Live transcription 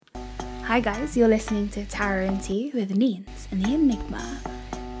Hi guys, you're listening to Tarot and Tea with Neens and the Enigma,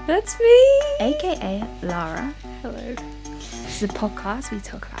 That's me. aka Lara. Hello. This is a podcast we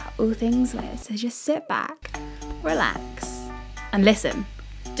talk about all things weird, so just sit back, relax, and listen.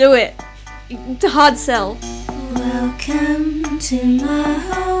 Do it. Hard sell. Welcome to my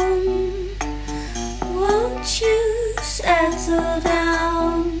home. Won't you settle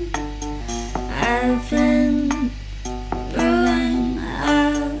down? I've been brewing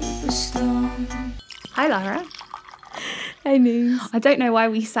up a storm. Hi Lara. Hey, News. I don't know why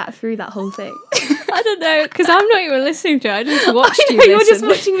we sat through that whole thing. I don't know, because I'm not even listening to it. I just watched you You're just listen.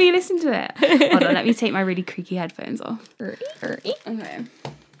 watching me listen to it. Hold on, let me take my really creaky headphones off. Okay.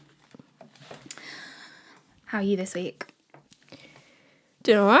 How are you this week?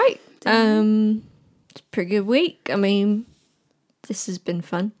 Doing all right. It's a pretty good week. I mean, this has been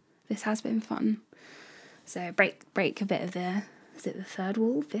fun. This has been fun. So break a bit of the, is it the third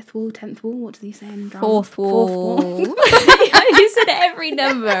wall, fifth wall, 10th wall? What do you say in drama? Fourth wall. You said every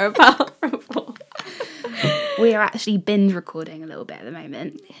number apart from four. We are actually binge recording a little bit at the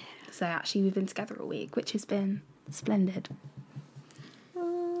moment. So actually we've been together all week, which has been splendid.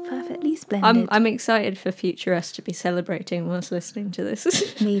 Perfectly splendid. I'm excited for future us to be celebrating whilst listening to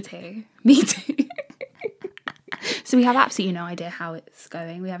this. Me too. Me too. So we have absolutely no idea how it's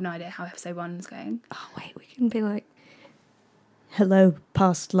going. We have no idea how episode 1 is going. Oh, wait, we can be like, hello,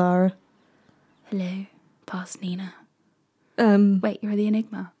 past Lara. Hello, past Nina. Wait, You're the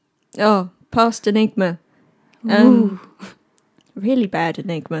Enigma. oh, past Enigma. Ooh. Really bad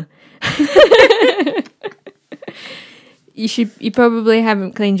Enigma. You probably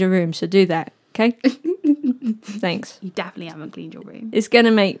haven't cleaned your room, so do that, okay? Thanks. You definitely haven't cleaned your room. It's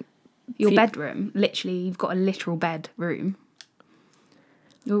gonna make Your bedroom, literally, you've got a literal bed room.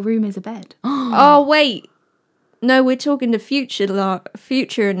 Your room is a bed. Oh wait, no, we're talking to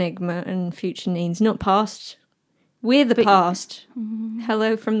future Enigma and future Neens, not past. We're the past.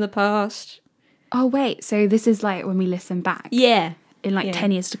 Hello from the past. Oh, wait, so this is like when we listen back Yeah. in like Yeah.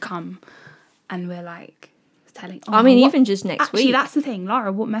 10 years to come and we're like telling... I mean, what- even just next Actually, week. that's the thing.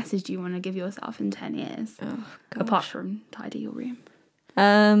 Lara, what message do you want to give yourself in 10 years? Oh, Apart from tidy your room.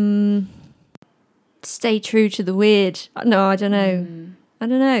 Stay true to the weird. No, I don't know. I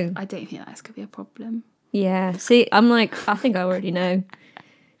don't know. I don't think that's could be a problem. Yeah. See, I'm like, I think I already know.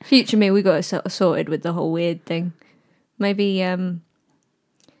 Future me, we got it sort of sorted with the whole weird thing. Maybe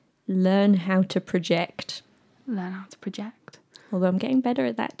learn how to project. Learn how to project. Although I'm getting better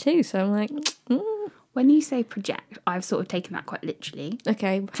at that too, so I'm like, When you say project, I've sort of taken that quite literally.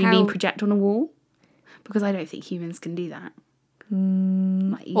 okay. Do you mean project on a wall? Because I don't think humans can do that.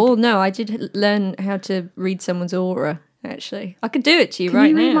 Like you- Oh no, I did learn how to read someone's aura. Actually, I could do it to you Can right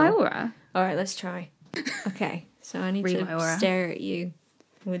you read now. my aura? All right, let's try. Okay, so I need Read to my aura. stare at you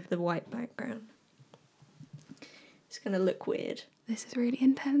with the white background. It's gonna look weird. This is really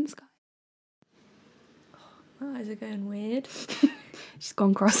intense, guys. My eyes are going weird. She's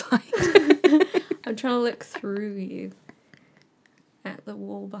gone cross-eyed. I'm trying to look through you at the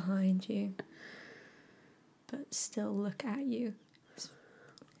wall behind you, but still look at you. It's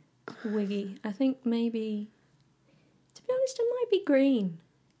wiggy. I think maybe, to be honest, it might be green.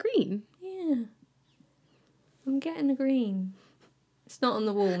 Green. Yeah. I'm getting a green. It's not on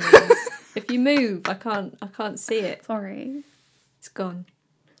the wall, Niels. If you move, I can't see it. Sorry. It's gone.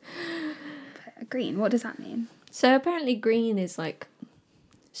 Green. What does that mean? So apparently green is like,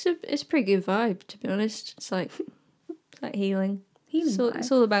 it's a pretty good vibe, to be honest. It's like healing. Healing vibe.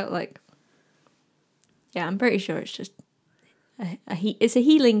 It's all about like, yeah, I'm pretty sure it's just it's a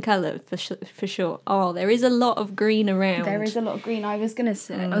healing colour for sure. Oh, there is a lot of green around. There is a lot of green. I was gonna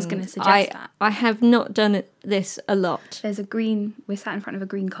suggest that. I have not done this a lot. There's a green. We're sat in front of a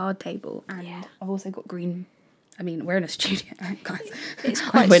green card table, and Yeah. I've also got green. I mean, we're in a studio, right, guys. It's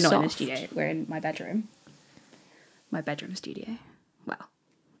quite We're not in a soft. studio. We're in my bedroom. My bedroom studio. Well,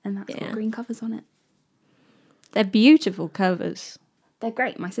 and that's got Yeah. green covers on it. They're beautiful covers. They're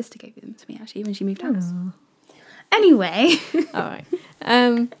great. My sister gave them to me actually when she moved house. Anyway, All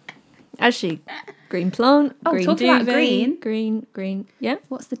right. Actually, green plant, Oh, green talking about duvet, green. Yeah.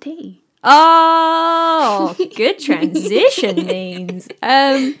 what's the tea? Oh, good transition means.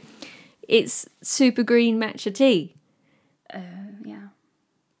 It's super green matcha tea. Yeah,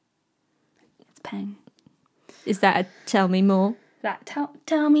 it's Peng. Is that a tell me more? That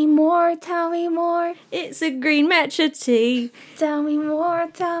tell me more, tell me more, It's a green matcha tea. tell me more,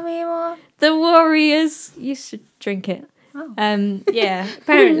 tell me more. The warriors used to drink it. Oh. Yeah,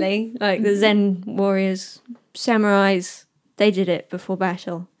 apparently, like the Zen warriors, samurais, they did it before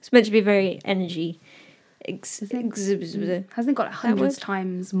battle. It's meant to be very energy Hasn't it got like hundreds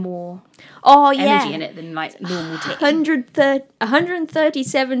times more Oh, yeah. energy in it than like normal tea?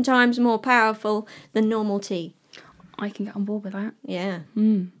 137 times more powerful than normal tea. I can get on board with that. Yeah.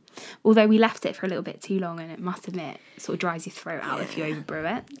 Although we left it for a little bit too long, and it must admit, sort of dries your throat out if you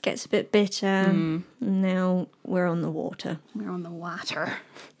overbrew it. Gets a bit bitter. Now we're on the water. We're on the water.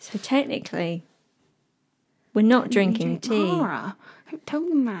 So technically, we're not drinking tea. Mara, don't tell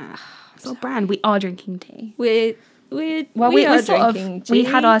them that. It's our brand. We are drinking tea. We We're are sort of, drinking tea. we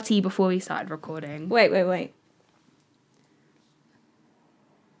had our tea before we started recording. Wait.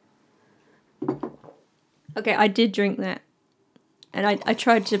 Okay, I did drink that. And I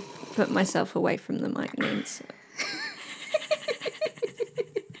tried to put myself away from the mic means.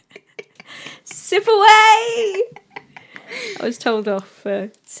 Sip away! I was told off for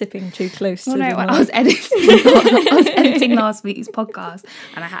sipping too close to the mic. I was editing last week's podcast,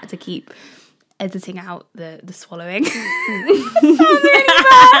 and I had to keep editing out the swallowing. Really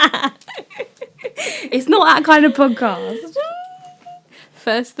bad. It's not that kind of podcast.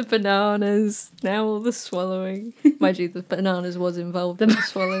 First the bananas, now all the swallowing. Mind you, the bananas was involved in the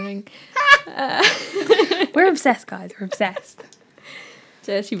swallowing. We're obsessed, guys. We're obsessed.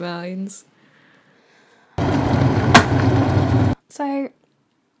 Dirty minds. So,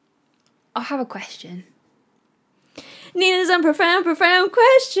 I have a question. Nina's a profound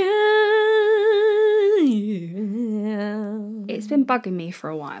question. It's been bugging me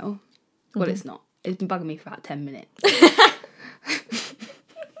for a while. Well, it's not. It's been bugging me for about 10 minutes.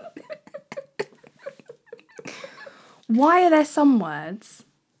 Why are there some words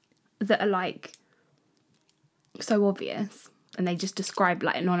that are like so obvious and they just describe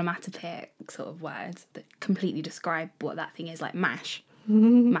like an onomatopoeic sort of words that completely describe what that thing is, like mashed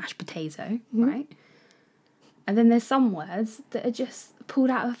potato, right? And then there's some words that are just pulled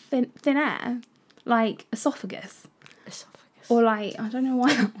out of thin air, like esophagus. Or like, I don't know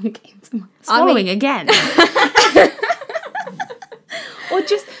why that one came to mind. Swallowing again. Or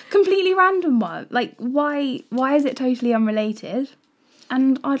just completely random one. Like, why is it totally unrelated?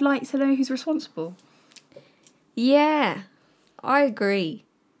 And I'd like to know who's responsible. Yeah, I agree.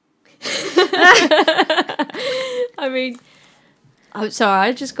 I mean, I'm sorry,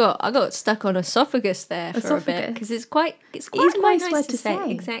 I got stuck on esophagus there for a bit because it's quite a nice nice word to to say. say.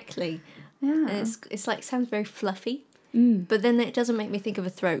 Exactly. Yeah. And it's like sounds very fluffy, but then it doesn't make me think of a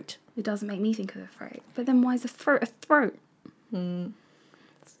throat. It doesn't make me think of a throat. But then why is a throat a throat?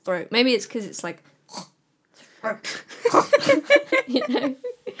 Throat. Maybe it's because it's like, you know.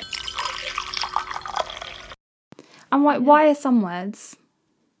 And why are some words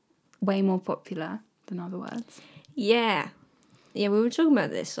way more popular than other words? Yeah, we were talking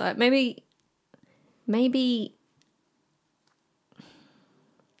about this. Like maybe.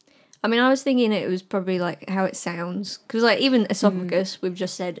 I mean, I was thinking it was probably like how it sounds, because like even esophagus, we've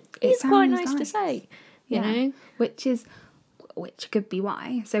just said it's quite nice to say, you know, which could be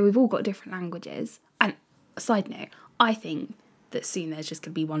why. So we've all got different languages. And side note, I think that soon there's just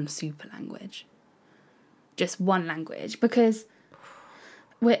going to be one super language, just one language, because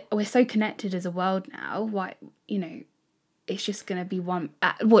we're so connected as a world now. Why, you know, it's just going to be one.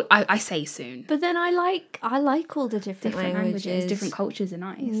 Well, I say soon. But then I like all the different languages. Different cultures are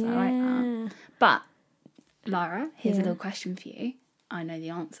nice. Yeah. I like that. But Lara, here's a little question for you. I know the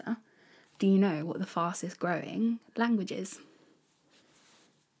answer. Do you know what the fastest growing language is?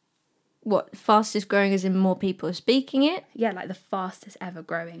 What, fastest growing as in more people are speaking it? Yeah, like the fastest ever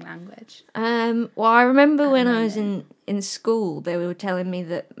growing language. Well, I remember when I was in school, they were telling me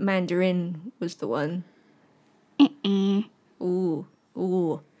that Mandarin was the one. Ooh.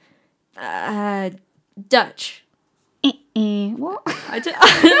 Dutch. What? I don't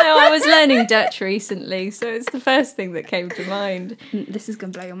know, I was learning Dutch recently, so it's the first thing that came to mind. This is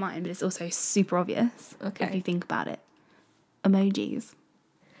going to blow your mind, but it's also super obvious. Okay. If you think about it. Emojis.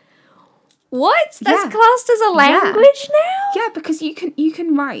 What? That's Yeah. classed as a language now? Yeah, because you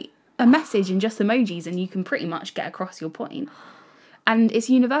can write a message in just emojis and you can pretty much get across your point. And it's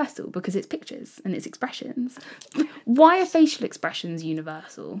universal because it's pictures and it's expressions. Why are facial expressions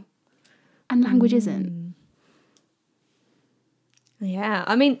universal and language isn't? Yeah,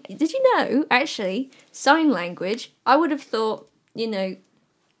 I mean, did you know, actually, sign language, I would have thought, you know,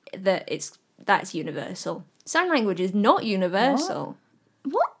 that that's universal. Sign language is not universal.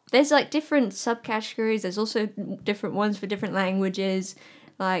 What? There's like different subcategories. There's also different ones for different languages.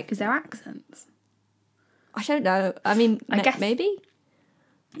 Like, Is there accents? I don't know. I mean, I guess maybe.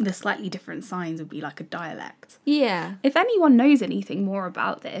 the slightly different signs would be like a dialect. Yeah. If anyone knows anything more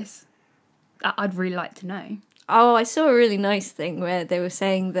about this, I'd really like to know. Oh, I saw a really nice thing where they were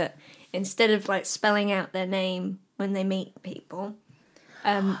saying that instead of like spelling out their name when they meet people,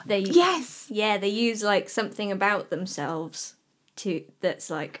 they Yes. they use like something about themselves that's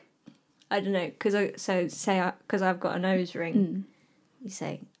like, I don't know, because I've got a nose ring. You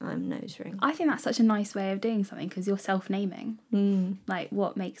say I'm nose ring. I think that's such a nice way of doing something because you're self-naming. Like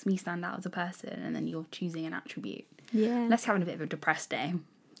what makes me stand out as a person, and then you're choosing an attribute. Yeah. Unless you're having a bit of a depressed day,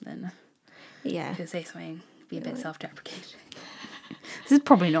 then Yeah. if you say something, be a bit self-deprecating. This is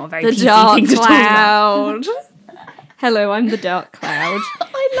probably not a very The PC dark thing to talk about. cloud. Hello, I'm the dark cloud.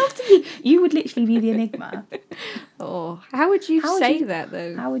 I'd love to be. You would literally be the enigma. Oh, how would you say that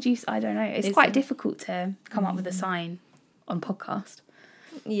though? How would you? I don't know. It's quite difficult to come up with a sign on podcast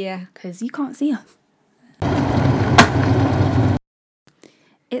Yeah. because you can't see us.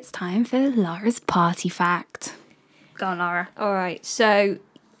 It's time for Laura's party fact. Go on, Laura. All right. So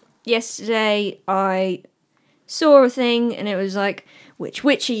yesterday I saw a thing and it was like, which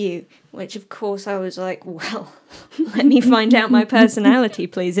witch are you? Which of course I was like, well, let me find out my personality,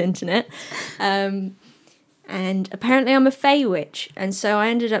 please, internet. And apparently I'm a fey witch. And so I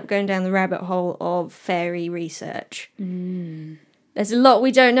ended up going down the rabbit hole of fairy research. There's a lot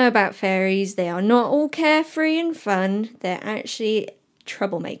we don't know about fairies. They are not all carefree and fun. They're actually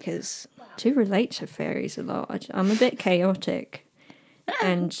troublemakers. To relate to fairies a lot, I'm a bit chaotic.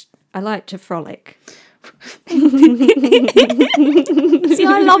 And I like to frolic. See,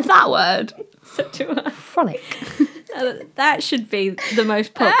 I love that word. So do I. Frolic. That should be the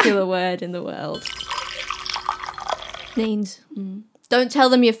most popular word in the world. Names. Don't tell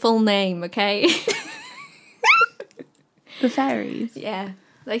them your full name, okay? The fairies. Yeah.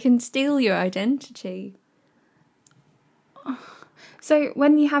 They can steal your identity. So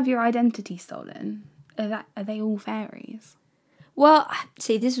when you have your identity stolen, are they all fairies? Well,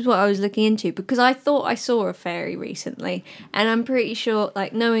 see, this is what I was looking into because I thought I saw a fairy recently, and I'm pretty sure,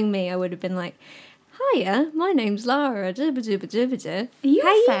 like, knowing me, I would have been like, "Hiya, my name's Lara. Are you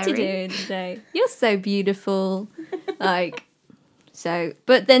How a fairy? doing today? You're so beautiful." Like, so,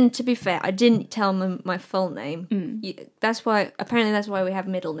 but then to be fair, I didn't tell them my full name. That's why we have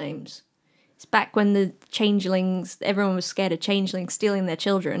middle names. It's back when the changelings, everyone was scared of changelings stealing their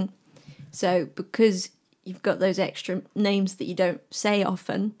children. So because you've got those extra names that you don't say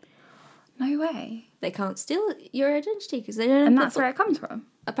often, No way. they can't steal your identity because they don't. And have that's where it comes from.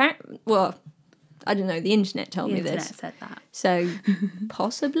 apparently. Well, I don't know. The internet told The me internet this, said that. so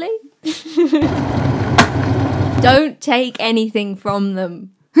possibly. Don't take anything from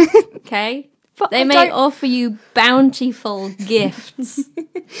them, okay? But They I may don't- offer you bountiful gifts.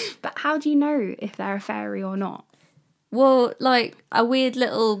 But how do you know if they're a fairy or not? Well, like a weird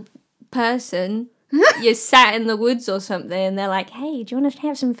little person, you're sat in the woods or something, and they're like, "Hey, do you want to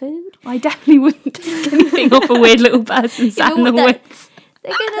have some food?" I definitely wouldn't take anything off a weird little person sat in the but woods.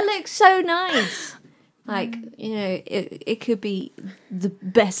 They're gonna look so nice. Like, you know, it could be the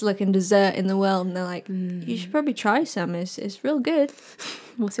best looking dessert in the world, and they're like, "You should probably try some. It's real good."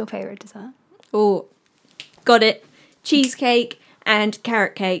 What's your favourite dessert? Oh, got it. Cheesecake and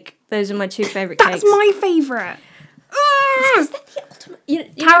carrot cake. Those are my two favourite cakes. That's my favourite. You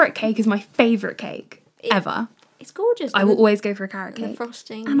Carrot cake is my favourite cake ever. It's gorgeous. I will always go for a carrot the cake.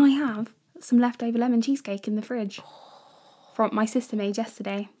 frosting. And I have some leftover lemon cheesecake in the fridge from my sister made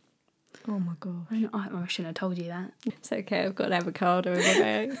yesterday. Oh my god. I shouldn't have told you that. It's okay, I've got avocado in my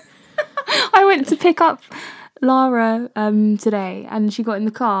bag. I went to pick up Lara today and she got in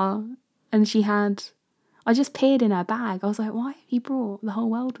the car and I just peered in her bag. I was like, why have you brought the whole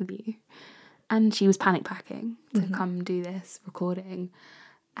world with you? And she was panic packing to come do this recording.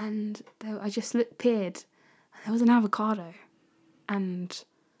 And I just peered and there was an avocado and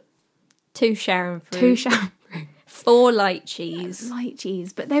 2 Sharon fruit. 2 Sharon fruit. 4 light cheese. Light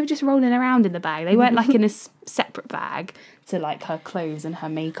cheese, but they were just rolling around in the bag. They weren't like in a separate bag to like her clothes and her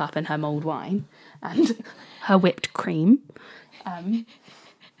makeup and her mulled wine and her whipped cream.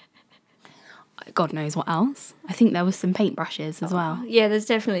 God knows what else. I think there was some paintbrushes as well. Yeah, there's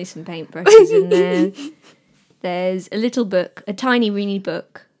definitely some paintbrushes in there. There's a little book, a tiny weeny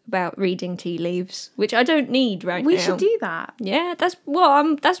book about reading tea leaves, which I don't need right now. We should do that. Yeah,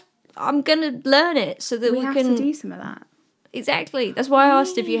 I'm gonna learn it so that We we have can to do some of that. Exactly. That's why I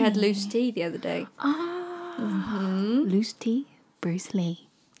asked if you had loose tea the other day. Loose tea, Bruce Lee.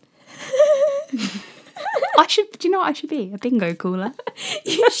 Do you know what I should be? A bingo caller.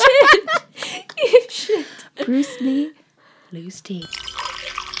 You should. You should. Bruce Lee, loose tea.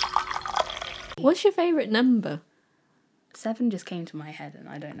 What's your favourite number? 7 just came to my head and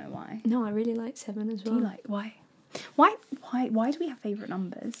I don't know why. No, I really like 7 as well. Do you like why? Why do we have favourite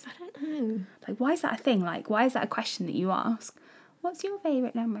numbers? I don't know. Like, why is that a thing? Like, why is that a question that you ask? What's your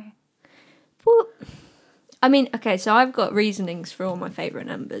favourite number? Well, I mean, okay, so I've got reasonings for all my favourite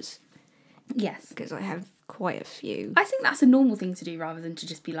numbers Yes. because I have quite a few. I think that's a normal thing to do rather than to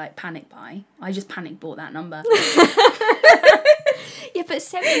just be like panic buy. I just panic bought that number. Yeah, but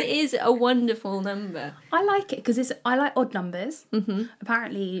 7 is a wonderful number. I like it because I like odd numbers. Mm-hmm.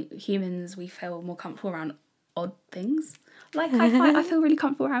 Apparently, humans, we feel more comfortable around odd things. Like I feel really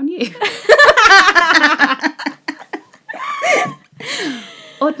comfortable around you.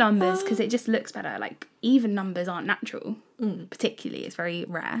 Odd numbers because it just looks better. Like even numbers aren't natural. Particularly, it's very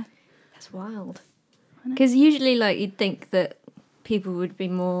rare. That's wild. Because usually, like, you'd think that people would be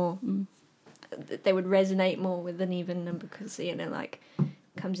more... that they would resonate more with an even number because, you know, like,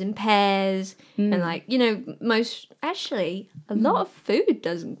 comes in pairs. And, like, you know, actually, a lot of food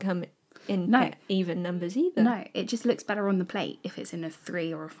doesn't come in even numbers either. No, it just looks better on the plate if it's in a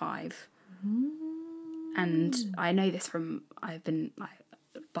 3 or a 5. And I know this from I've been like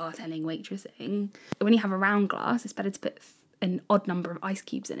bartending, waitressing. When you have a round glass, it's better to put an odd number of ice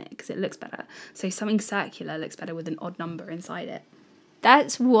cubes in it because it looks better. So something circular looks better with an odd number inside it.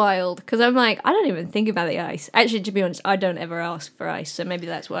 That's wild, because I'm like, I don't even think about the ice. Actually, to be honest, I don't ever ask for ice, so maybe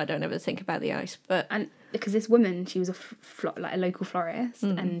that's why I don't ever think about the ice. But And because this woman, she was like a local florist,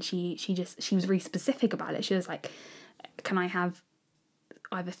 and she was really specific about it. She was like, "Can I have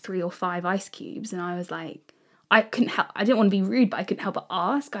either 3 or 5 ice cubes?" And I was like, I couldn't help. I didn't want to be rude, but I couldn't help but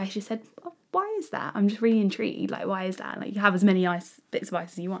ask. I just said, oh, "Why is that? I'm just really intrigued. Like, why is that? Like, you have as many bits of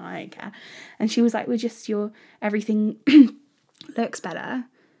ice as you want. I don't care." And she was like, "Well, just your everything." Looks better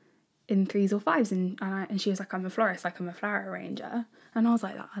in 3s or 5s, and she was like, "I'm a florist, like I'm a flower arranger," and I was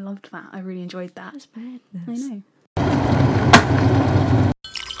like, "I loved that. I really enjoyed that." that's madness. I know.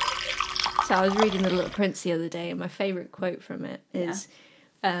 So I was reading The Little Prince the other day, and my favourite quote from it is,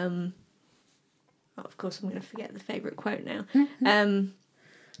 of course I'm going to forget the favourite quote now.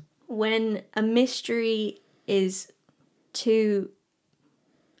 When a mystery is too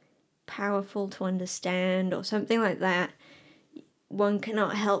powerful to understand or something like that, one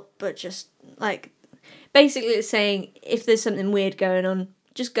cannot help but just, like, basically it's saying if there's something weird going on,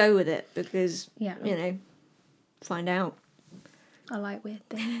 just go with it because, you know, find out. I like weird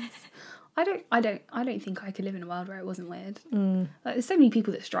things. I don't think I could live in a world where it wasn't weird. Like, there's so many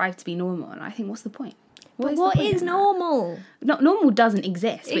people that strive to be normal, and I think, what's the point? But what is normal? Not normal doesn't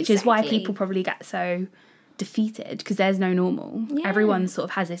exist, which is why Exactly. people probably get so defeated because there's no normal. Yeah. Everyone sort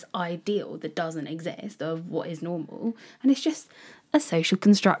of has this ideal that doesn't exist of what is normal, and it's just a social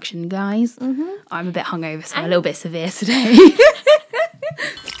construction, guys. I'm a bit hungover, so I'm a little bit severe today.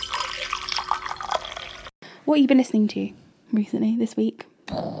 What have you been listening to recently this week?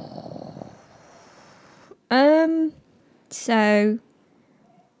 So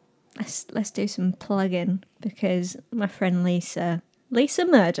let's do some plugging because my friend Lisa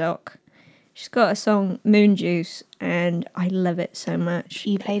Murdoch, she's got a song Moon Juice and I love it so much.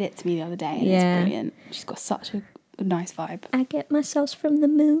 You played it to me the other day, and Yeah. it's brilliant. She's got such a nice vibe. I get my sauce from the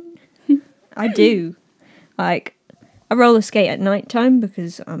moon. I do. Like, I roller skate at night time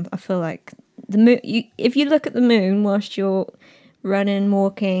because I feel like the moon. If you look at the moon whilst you're running,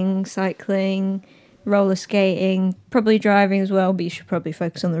 walking, cycling, roller skating, probably driving as well, but you should probably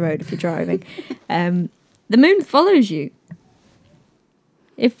focus on the road if you're driving. The moon follows you.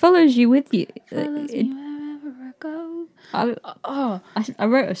 It follows you with you. Follows me wherever I go. I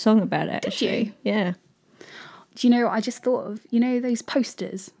wrote a song about it. Did actually. you? Yeah. Do you know what I just thought of? You know those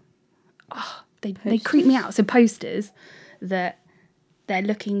posters? Oh, they creep me out. So posters that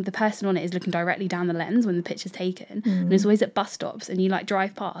the person on it is looking directly down the lens when the picture's taken. And it's always at bus stops and you like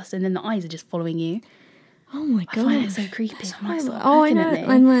drive past and then the eyes are just following you. Oh my god. I find it so creepy. I'm like, stop I looking know. at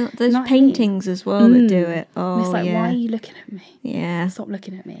me. And like, there's Not paintings as well that do it. Oh, And it's like, yeah. why are you looking at me? Yeah. Stop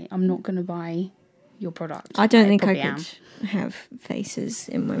looking at me. I'm not going to buy your product. I don't think I probably could have faces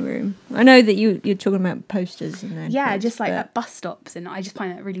in my room. I know that you're talking about posters and then. Yeah, just like at bus stops, and I just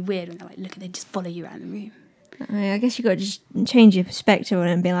find that really weird when they're like, look, they just follow you around the room. I guess you got to just change your perspective on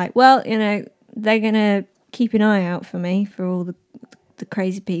it and be like, well, you know, they're gonna keep an eye out for me for all the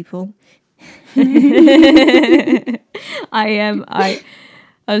crazy people. I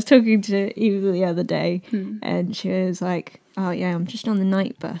was talking to Eva the other day, and she was like, "Oh yeah, I'm just on the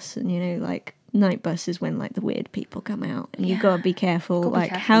night bus, and you know, like night bus is when like the weird people come out, and you got to be careful, Gotta be like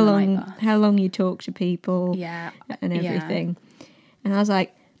careful on the night bus. how long you talk to people, Yeah, and yeah. everything." And I was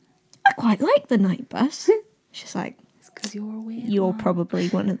like, "I quite like the night bus." She's like, It's because you're a weird "You're one. probably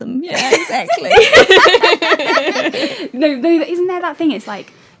one of them." Yeah, exactly. No, isn't there that thing? It's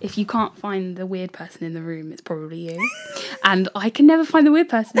like, if you can't find the weird person in the room, it's probably you. And I can never find the weird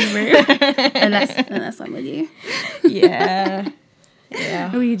person in the room unless I'm with you. Yeah.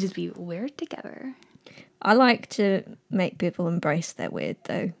 Yeah. We could just be weird together. I like to make people embrace their weird,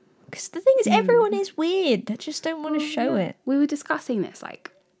 though. Because the thing is, everyone is weird. They just don't want to show it. We were discussing this,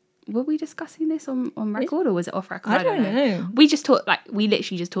 like, were we discussing this on record or was it off record? I don't know. We just talked, like, we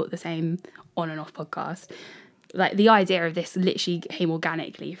literally just talked the same on and off podcast. Like, the idea of this literally came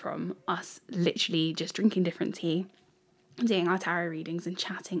organically from us literally just drinking different tea, doing our tarot readings and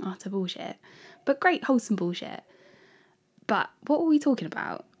chatting utter bullshit. But great, wholesome bullshit. But what were we talking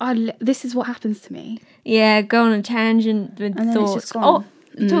about? This is what happens to me. Yeah, go on a tangent with And then it's thoughts. just gone.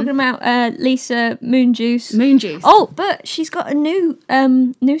 Talking about Lisa Moon Juice. Moon Juice. Oh, but she's got a new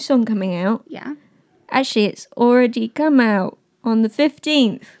song coming out. Yeah. Actually, it's already come out on the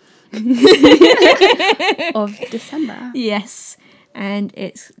 15th. Of December. Yes. And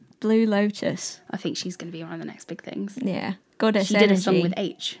it's Blue Lotus. I think she's going to be one of the next big things. Yeah. Goddess She energy. did a song with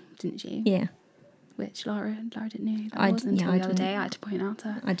H, didn't she? Yeah. Which Laura didn't know that I was didn't- until yeah, I the other didn't. day. I had to point out to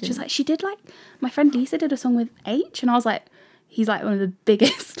her. I She was didn't. like, she did like, my friend Lisa did a song with H, and I was like, he's like one of the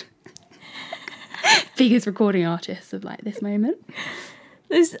biggest, biggest recording artists of like this moment.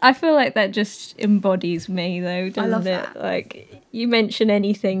 I feel like that just embodies me, though, doesn't love it? that. Like, you mention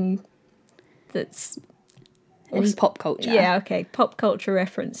anything that's... Any pop culture. Yeah, okay. Pop culture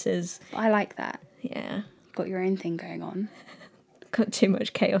references. I like that. Yeah. You've got your own thing going on. Got too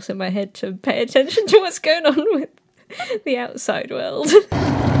much chaos in my head to pay attention to what's going on with the outside world.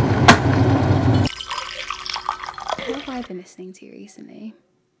 What have I been listening to recently?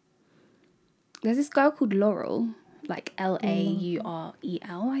 There's this girl called Laurel, like Laurel,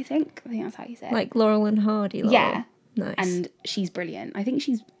 I think. I think that's how you say it. Like Laurel and Hardy. Laurel. Yeah. Nice. And she's brilliant. I think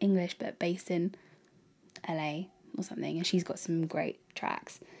she's English but based in LA or something, and she's got some great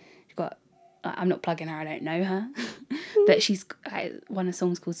tracks. She's got, I'm not plugging her, I don't know her, but she's one of the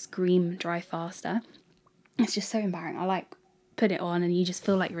songs called Scream Drive Faster. It's just so empowering. I like put it on and you just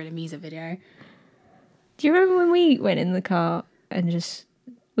feel like you're in a music video. Do you remember when we went in the car and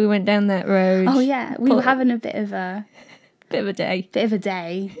we went down that road? Oh yeah, we were having a bit of a day.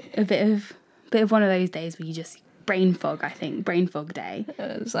 a bit of one of those days where you just brain fog day.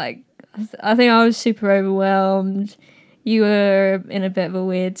 It was like, I think I was super overwhelmed. You were in a bit of a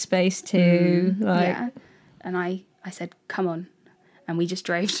weird space too. Yeah. And I said, come on. And we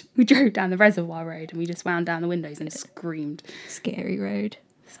drove down the reservoir road and we just wound down the windows and screamed. Scary road.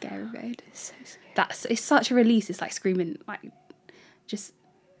 Scary road. So scary. It's such a release. It's like screaming, like, just,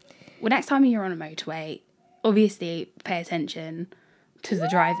 well, next time you're on a motorway, obviously pay attention to the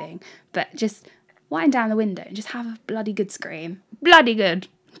driving, but just wind down the window and just have a bloody good scream. Bloody good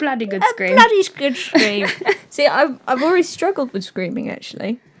scream. Bloody good scream. See, I've always struggled with screaming,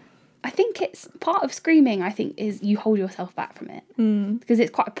 actually. I think it's part of screaming, is you hold yourself back from it. Because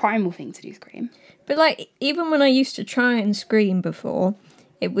it's quite a primal thing to do, scream. But, like, even when I used to try and scream before,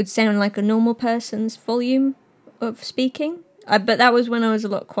 it would sound like a normal person's volume of speaking. But that was when I was a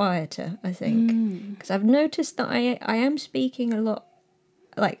lot quieter, I think. Because I've noticed that I am speaking a lot,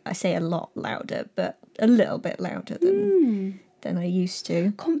 like, I say a lot louder, but a little bit louder than I used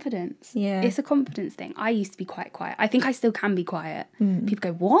to. Confidence. Yeah. It's a confidence thing. I used to be quite quiet. I think I still can be quiet. People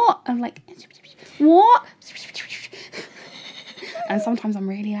go, what? I'm like, what? And sometimes I'm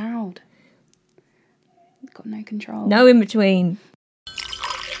really loud. Got no control. No in between.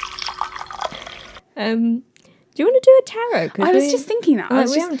 Do you want to do a tarot? 'Cause I was just thinking that.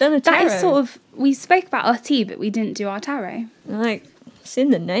 we haven't done a That is tarot. sort of, we spoke about our tea, but we didn't do our tarot. Like, it's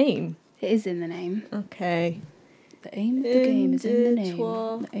in the name. It is in the name. Okay. The aim of the game is in the name.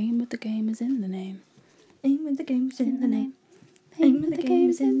 Toi. The aim of the game is in the name. Aim of the game is in the name. Aim of the game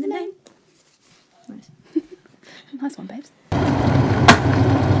is in the name. Nice. Nice one, babes.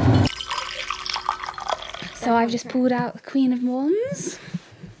 So I've just pulled out the Queen of Wands.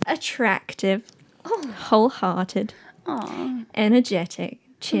 Attractive, Oh. wholehearted, Aw. energetic,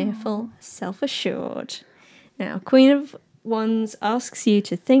 cheerful, self-assured. Now, Queen of Wands asks you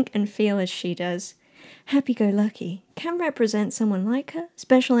to think and feel as she does. Happy-go-lucky can represent someone like her.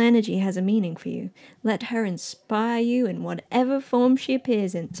 Special energy has a meaning for you. Let her inspire you in whatever form she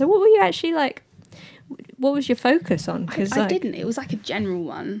appears in. So what were you actually like? What was your focus on? I didn't. It was like a general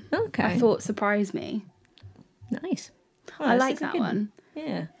one. Okay. I thought surprised me. Nice. Oh, I this like is a that good one.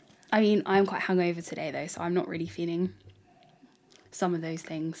 Yeah. I mean, I'm quite hungover today though, so I'm not really feeling some of those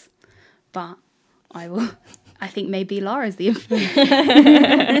things. But I will. I think maybe Lara's the influence.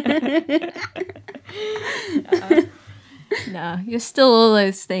 No, you're still all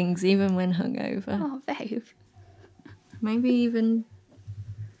those things, even when hungover. Oh, babe. Maybe even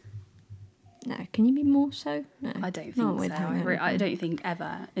No, can you be more so? No, I don't not think with so. hungover. I don't think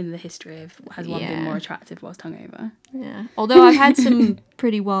ever in the history of has one been Yeah. more attractive whilst hungover. Yeah. Although I've had some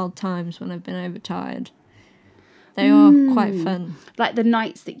pretty wild times when I've been overtired. They are quite fun. Like the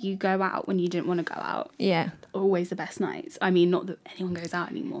nights that you go out when you didn't want to go out Yeah. are always the best nights. I mean, not that anyone goes out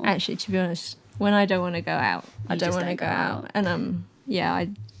anymore. Actually, to be honest, when I don't want to go out, I You don't just want to don't go go out. out. And yeah, I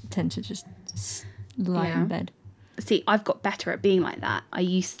tend to just lie Yeah. in bed. See, I've got better at being like that.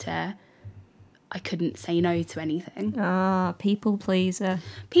 I couldn't say no to anything. Ah, people pleaser.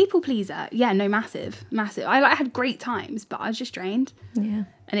 People pleaser, yeah, no, massive. I had great times, but I was just drained, Yeah.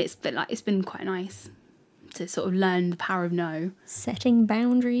 and it's been quite nice to sort of learn the power of no, Setting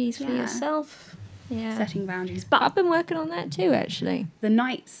boundaries for Yeah. yourself. Yeah. setting boundaries. I've But been working on that too, actually. the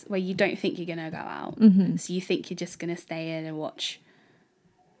nights where you don't think you're gonna go out, Mm-hmm. so you think you're just gonna stay in and watch,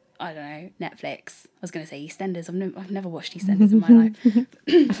 I don't know, Netflix. I was gonna say EastEnders. I've never watched EastEnders in my life.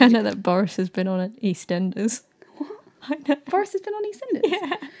 I found out that Boris has been on it, EastEnders. I know. Boris has been on EastEnders.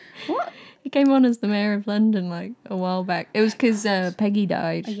 Yeah. What? He came on as the mayor of London like a while back. It was because Peggy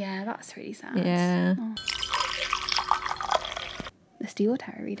died. Oh, yeah, that's really sad. Yeah. Let's do your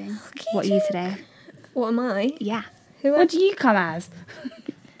tarot reading. What are you today? What am I? Yeah. Who What do you come as?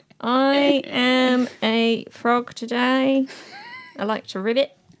 I am a frog today. I like to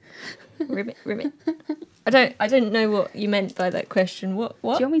ribbit. Ribbit. I didn't know what you meant by that question. What? Do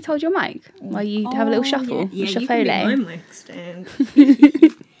you want me to hold your mic while you have a little shuffle? Yeah, a you can be my shuffle. mic stand.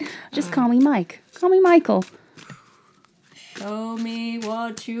 Just call me Mike. Call me Michael. Show me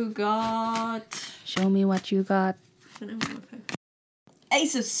what you got. Show me what you got.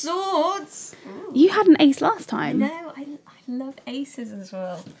 Ace of Swords. You had an ace last I time. know. I love aces as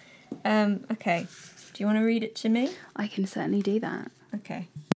well. Okay. Do you want to read it to me? I can certainly do that. Okay.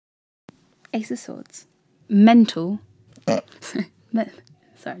 Ace of Swords. Mental. Sorry,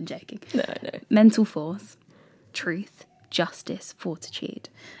 I'm joking. No. Mental force. Truth. Justice. Fortitude.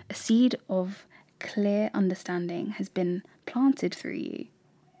 A seed of clear understanding has been planted through you.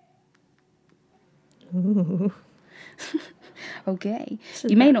 Ooh. Okay. So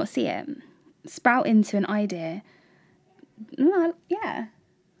You may that- not see it. Sprout into an idea. No, yeah.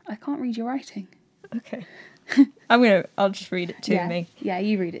 I can't read your writing. Okay. I'll just read it to me. Yeah,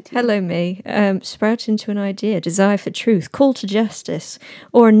 you read it to me. Hello, me. Sprout into an idea, desire for truth, call to justice,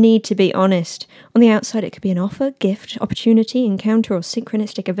 or a need to be honest. On the outside, it could be an offer, gift, opportunity, encounter, or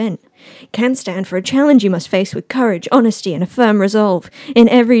synchronistic event. Can stand for a challenge you must face with courage, honesty, and a firm resolve. In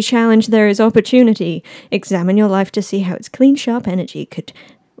every challenge, there is opportunity. Examine your life to see how its clean, sharp energy could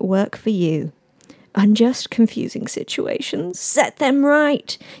work for you. Unjust, confusing situations, set them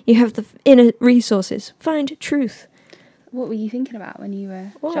right. You have the inner resources. Find truth. What were you thinking about when you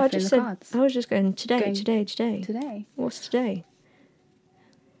were Well, I shuffling just the said, cards? I was just going today. Today. What's today?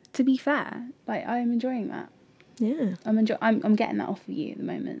 To be fair, like I'm enjoying that. Yeah, I'm getting that off of you at the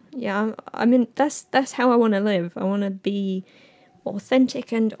moment. yeah. I mean, that's how I want to live. I want to be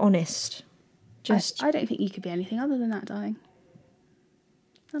authentic and honest. Just I don't think you could be anything other than that, darling.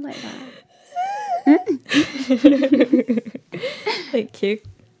 I like that. thank you.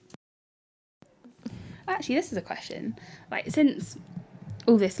 Actually, this is a question. Like, since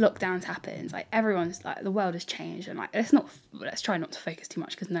all this lockdown's happened, like everyone's like the world has changed, and like let's try not to focus too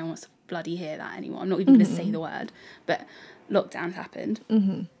much because no one wants to bloody hear that anymore. I'm not even going to say the word, but lockdown's happened.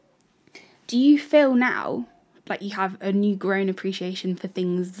 Mm-hmm. Do you feel now like you have a new grown appreciation for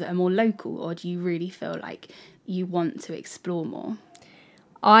things that are more local, or do you really feel like you want to explore more?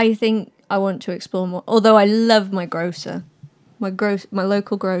 I think I want to explore more. Although I love my grocer, my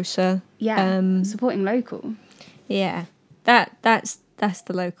local grocer. Yeah, supporting local. Yeah, that's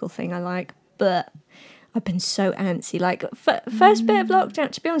the local thing I like. But I've been so antsy. Like first bit of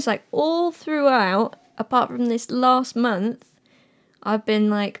lockdown, to be honest, like all throughout, apart from this last month, I've been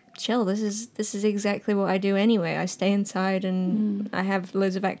like, chill. This is exactly what I do anyway. I stay inside and I have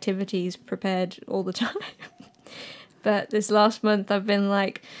loads of activities prepared all the time. But this last month, I've been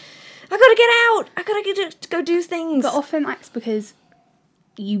like, I gotta get out. I gotta get to go do things. But often that's because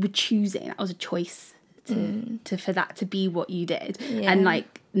you were choosing. That was a choice to for that to be what you did. Yeah. And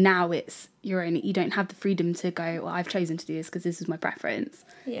like now it's your own. You don't have the freedom to go, well, I've chosen to do this because this is my preference.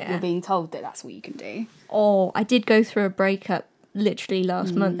 Yeah. You're being told that that's what you can do. Oh, I did go through a breakup literally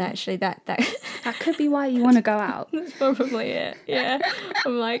last month. Actually, that That could be why you want to go out. that's probably it. Yeah,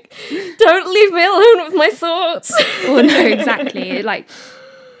 I'm like, don't leave me alone with my thoughts. Well, no, exactly. Like,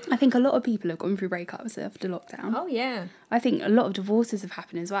 I think a lot of people have gone through breakups after lockdown. Oh yeah. I think a lot of divorces have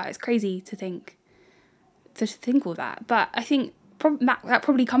happened as well. It's crazy to think all that, but I think that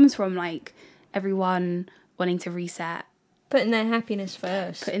probably comes from like everyone wanting to reset Putting their happiness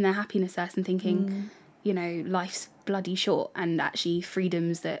first. Putting their happiness first and thinking, you know, life's bloody short, and actually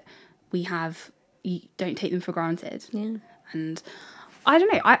freedoms that we have, you don't take them for granted. Yeah. And I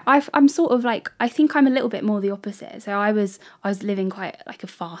don't know, I'm sort of like, I think I'm a little bit more the opposite. So I was living quite like a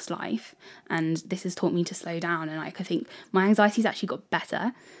fast life, and this has taught me to slow down. And like, I think my anxiety's actually got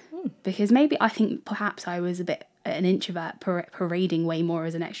better because maybe I think perhaps I was a bit an introvert parading way more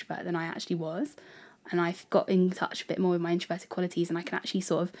as an extrovert than I actually was. And I've got in touch a bit more with my introverted qualities, and I can actually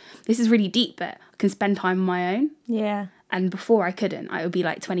sort of, this is really deep, but I can spend time on my own. Yeah. And before I couldn't. I would be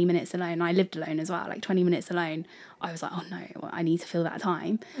like 20 minutes alone. I lived alone as well, like 20 minutes alone. I was like, oh no, well, I need to fill that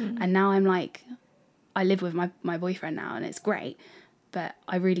time. And now I'm like, I live with my boyfriend now, and it's great. But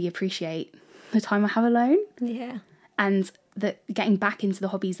I really appreciate the time I have alone. Yeah. And that getting back into the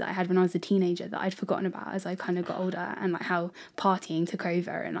hobbies that I had when I was a teenager that I'd forgotten about as I kind of got older, and like how partying took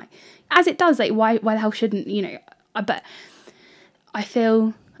over, and like, as it does, like why the hell shouldn't, you know, but I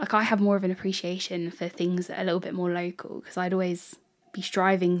feel like I have more of an appreciation for things that are a little bit more local, because I'd always be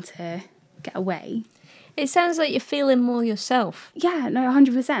striving to get away. It sounds like you're feeling more yourself. Yeah, no,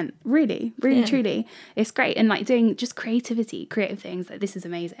 100%. Really, Yeah. truly. It's great. And like doing just creative things, like this is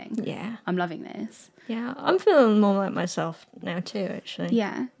amazing. Yeah. I'm loving this. Yeah. I'm feeling more like myself now too, actually.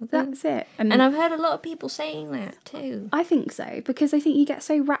 Yeah, that's it. And I've heard a lot of people saying that too. I think so, because I think you get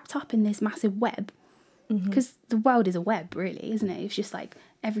so wrapped up in this massive web, because the world is a web, really, isn't it? It's just like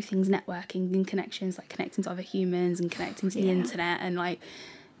everything's networking and connections, like connecting to other humans and connecting to the internet, and like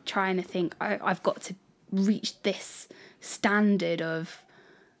trying to think, I've got to reach this standard of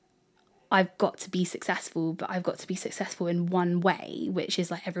I've got to be successful, but I've got to be successful in one way, which is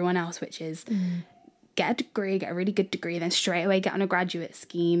like everyone else, which is get a degree, get a really good degree, then straight away get on a graduate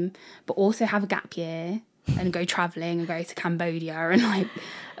scheme, but also have a gap year and go traveling and go to Cambodia, and like,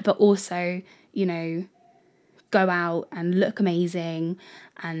 but also, you know, go out and look amazing,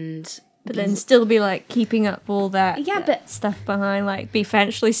 and But then still be like keeping up all that but stuff behind, like be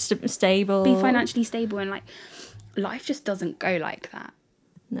financially stable. be financially stable, and like life just doesn't go like that.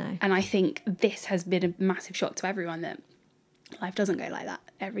 No. And I think this has been a massive shock to everyone, that life doesn't go like that.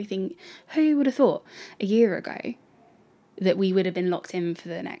 Everything, who would have thought a year ago that we would have been locked in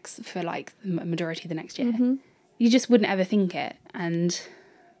for like the majority of the next year? You just wouldn't ever think it. And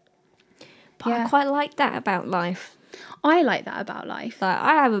But I quite like that about life. I like that about life. Like,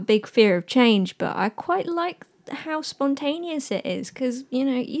 I have a big fear of change, but I quite like how spontaneous it is, because, you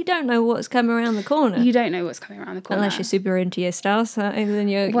know, you don't know what's coming around the corner. You don't know what's coming around the corner. Unless you're super into your star sign, then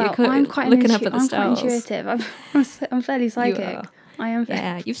you're I'm quite looking up at the stars. I'm quite intuitive. I'm fairly psychic. are. I am.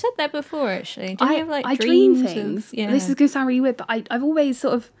 Yeah, you've said that before, actually. Do you have like I dreams dream things. Yeah. This is going to sound really weird, but I've always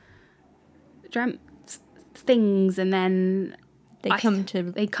sort of dreamt things, and then they come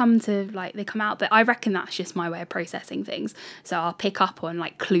out, but I reckon that's just my way of processing things. So I'll pick up on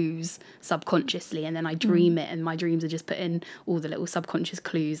like clues subconsciously, and then I dream it, and my dreams are just put in all the little subconscious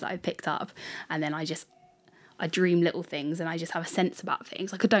clues that I picked up, and then I dream little things, and I just have a sense about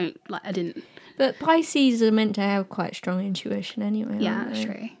things. Like I didn't. But Pisces are meant to have quite strong intuition anyway. Yeah, aren't that's they?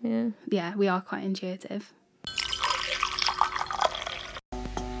 true. Yeah. Yeah, we are quite intuitive.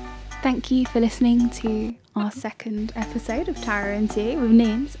 Thank you for listening to our second episode of Tarot and Tea with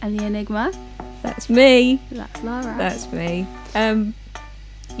Nins and the Enigma. That's me. That's Lara. That's me.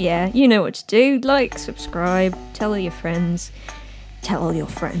 Yeah, you know what to do. Like, subscribe, tell all your friends. Tell all your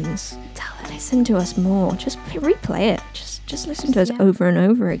friends. Listen to us more. Just replay it. Just listen to us over and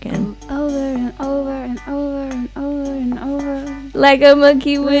over again. Over and over and over and over and over. Like a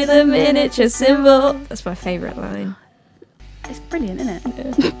monkey with a miniature symbol. That's my favourite line. It's brilliant, isn't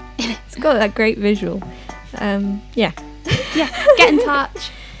it? It's got that great visual. Yeah. Yeah, get in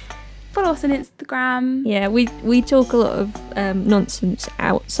touch. Follow us on Instagram. Yeah, we talk a lot of nonsense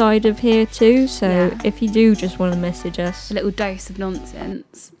outside of here too, so if you do just want to message us. A little dose of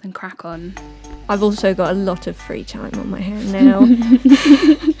nonsense and crack on. I've also got a lot of free time on my hand now.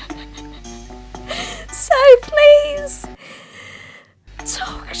 So please,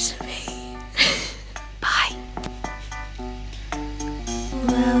 talk to me. Bye.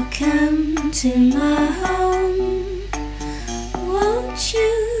 Welcome to my home. Won't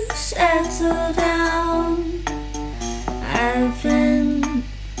you settle down? I've been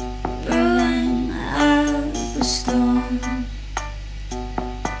brewing up a storm.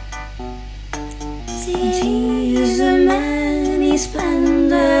 Tease of many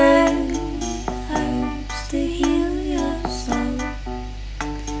splendor, herbs to heal your soul.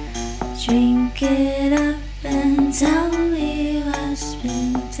 Drink it up and tell me